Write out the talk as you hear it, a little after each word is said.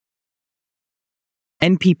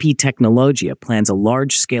NPP Tekhnologiya plans a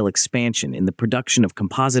large-scale expansion in the production of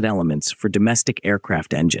composite elements for domestic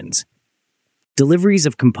aircraft engines. Deliveries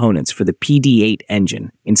of components for the PD8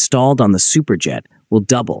 engine installed on the Superjet will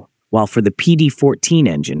double, while for the PD14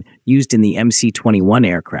 engine used in the MC-21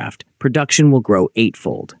 aircraft, production will grow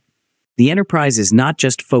eightfold. The enterprise is not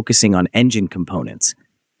just focusing on engine components.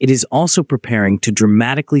 It is also preparing to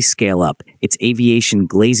dramatically scale up its aviation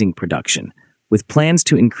glazing production, with plans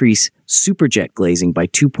to increase Superjet glazing by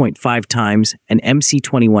 2.5 times and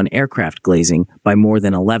MC-21 aircraft glazing by more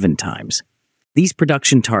than 11 times. These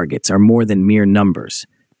production targets are more than mere numbers.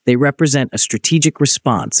 They represent a strategic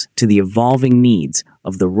response to the evolving needs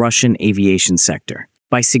of the Russian aviation sector.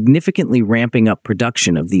 By significantly ramping up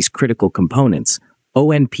production of these critical components,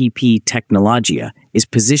 NPP Tekhnologiya is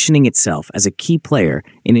positioning itself as a key player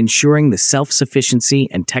in ensuring the self-sufficiency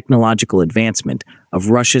and technological advancement of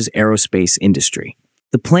Russia's aerospace industry.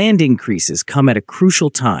 The planned increases come at a crucial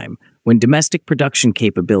time when domestic production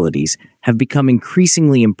capabilities have become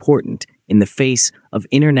increasingly important in the face of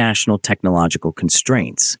international technological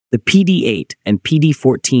constraints. The PD8 and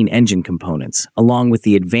PD14 engine components, along with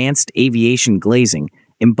the advanced aviation glazing,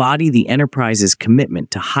 embody the enterprise's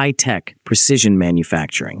commitment to high-tech, precision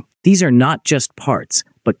manufacturing. These are not just parts,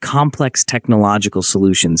 but complex technological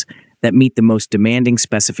solutions that meet the most demanding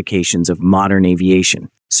specifications of modern aviation.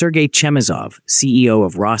 Sergei Chemezov, CEO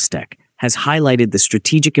of Rostec, has highlighted the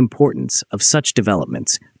strategic importance of such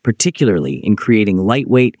developments, particularly in creating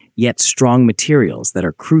lightweight yet strong materials that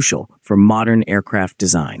are crucial for modern aircraft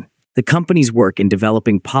design. The company's work in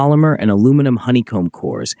developing polymer and aluminum honeycomb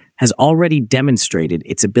cores has already demonstrated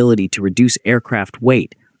its ability to reduce aircraft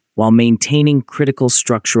weight while maintaining critical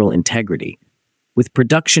structural integrity, with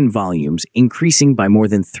production volumes increasing by more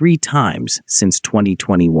than 3 times since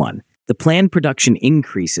 2021. The planned production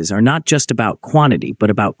increases are not just about quantity, but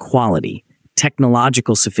about quality,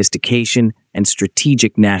 technological sophistication, and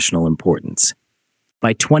strategic national importance.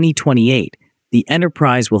 By 2028, the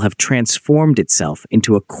enterprise will have transformed itself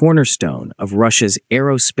into a cornerstone of Russia's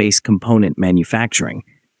aerospace component manufacturing,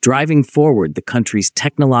 driving forward the country's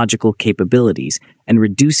technological capabilities and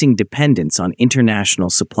reducing dependence on international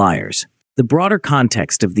suppliers. The broader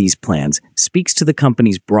context of these plans speaks to the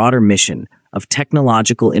company's broader mission of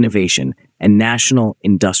technological innovation and national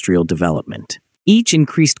industrial development. Each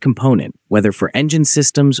increased component, whether for engine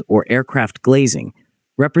systems or aircraft glazing,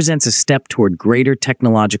 represents a step toward greater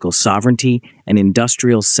technological sovereignty and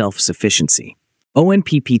industrial self-sufficiency.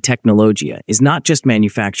 NPP Tekhnologiya is not just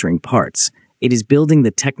manufacturing parts, it is building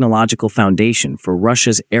the technological foundation for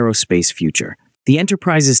Russia's aerospace future. The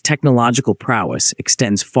enterprise's technological prowess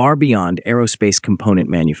extends far beyond aerospace component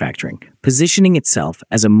manufacturing, positioning itself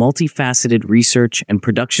as a multifaceted research and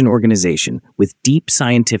production organization with deep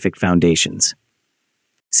scientific foundations.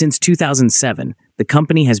 Since 2007, the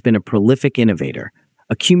company has been a prolific innovator,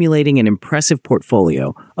 accumulating an impressive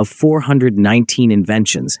portfolio of 419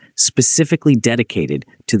 inventions specifically dedicated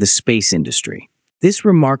to the space industry. This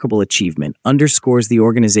remarkable achievement underscores the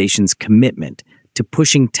organization's commitment to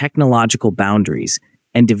pushing technological boundaries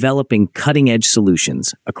and developing cutting-edge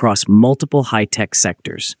solutions across multiple high-tech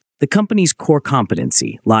sectors. The company's core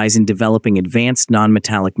competency lies in developing advanced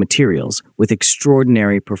non-metallic materials with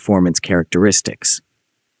extraordinary performance characteristics.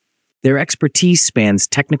 Their expertise spans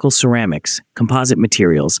technical ceramics, composite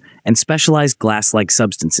materials, and specialized glass-like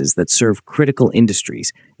substances that serve critical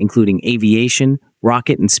industries, including aviation,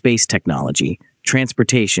 rocket and space technology,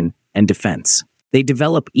 transportation, and defense. They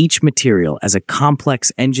develop each material as a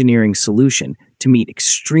complex engineering solution to meet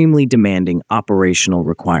extremely demanding operational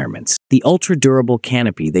requirements. The ultra-durable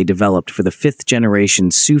canopy they developed for the 5th-generation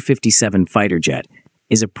Su-57 fighter jet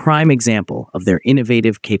is a prime example of their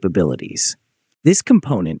innovative capabilities. This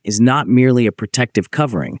component is not merely a protective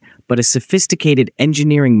covering, but a sophisticated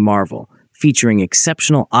engineering marvel featuring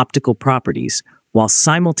exceptional optical properties while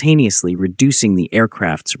simultaneously reducing the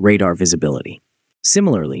aircraft's radar visibility.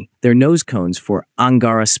 Similarly, their nose cones for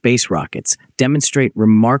Angara space rockets demonstrate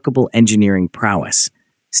remarkable engineering prowess,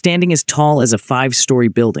 standing as tall as a 5-story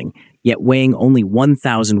building, yet weighing only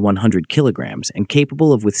 1,100 kilograms and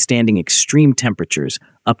capable of withstanding extreme temperatures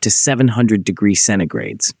up to 700 degrees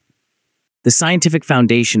centigrades. The scientific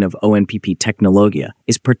foundation of NPP Tekhnologiya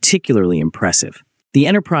is particularly impressive. The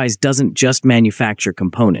enterprise doesn't just manufacture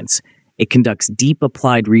components, it conducts deep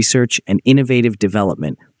applied research and innovative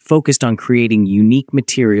development focused on creating unique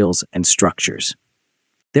materials and structures.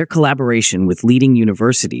 Their collaboration with leading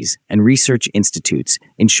universities and research institutes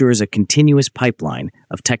ensures a continuous pipeline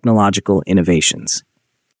of technological innovations.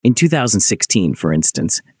 In 2016, for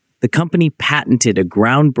instance, the company patented a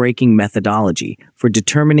groundbreaking methodology for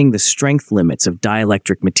determining the strength limits of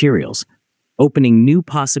dielectric materials, opening new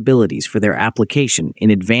possibilities for their application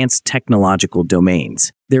in advanced technological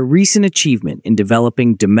domains. Their recent achievement in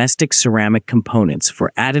developing domestic ceramic components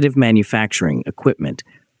for additive manufacturing equipment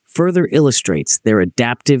further illustrates their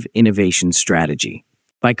adaptive innovation strategy.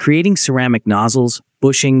 By creating ceramic nozzles,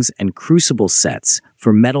 bushings, and crucible sets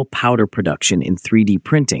for metal powder production in 3D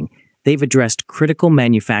printing, they've addressed critical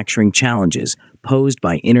manufacturing challenges posed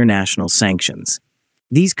by international sanctions.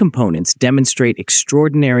 These components demonstrate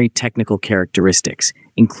extraordinary technical characteristics,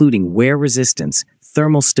 including wear resistance,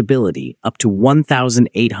 thermal stability up to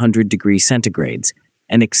 1,800 degrees centigrades,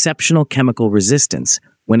 and exceptional chemical resistance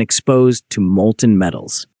when exposed to molten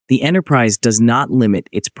metals. The enterprise does not limit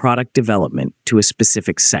its product development to a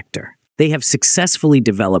specific sector. They have successfully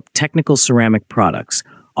developed technical ceramic products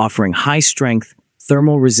offering high strength,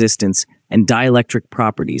 thermal resistance, and dielectric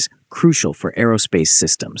properties crucial for aerospace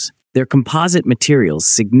systems. Their composite materials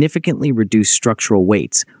significantly reduce structural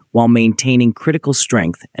weights while maintaining critical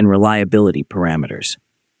strength and reliability parameters.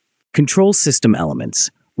 Control system elements,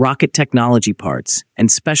 rocket technology parts, and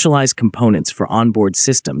specialized components for onboard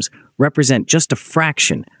systems represent just a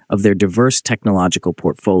fraction of their diverse technological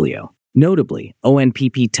portfolio. Notably,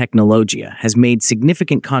 NPP Tekhnologiya has made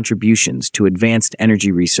significant contributions to advanced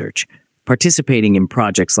energy research, participating in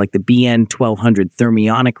projects like the BN1200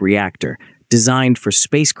 thermionic reactor designed for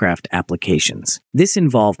spacecraft applications. This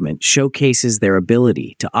involvement showcases their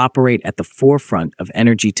ability to operate at the forefront of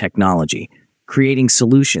energy technology, creating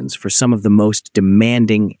solutions for some of the most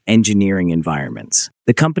demanding engineering environments.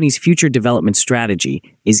 The company's future development strategy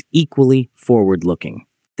is equally forward-looking.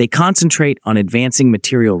 They concentrate on advancing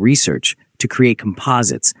material research to create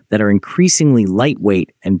composites that are increasingly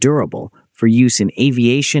lightweight and durable for use in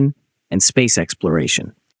aviation and space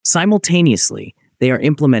exploration. Simultaneously, they are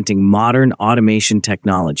implementing modern automation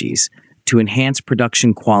technologies to enhance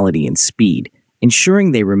production quality and speed,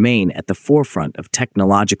 ensuring they remain at the forefront of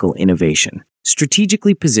technological innovation.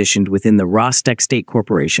 Strategically positioned within the Rostec State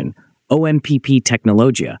Corporation, NPP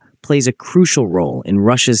Tekhnologiya plays a crucial role in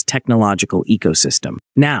Russia's technological ecosystem.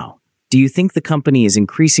 Now, do you think the company is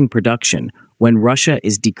increasing production when Russia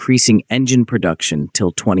is decreasing engine production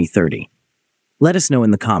till 2030? Let us know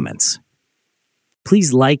in the comments.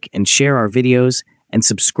 Please like and share our videos and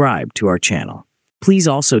subscribe to our channel. Please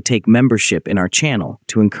also take membership in our channel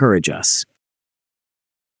to encourage us.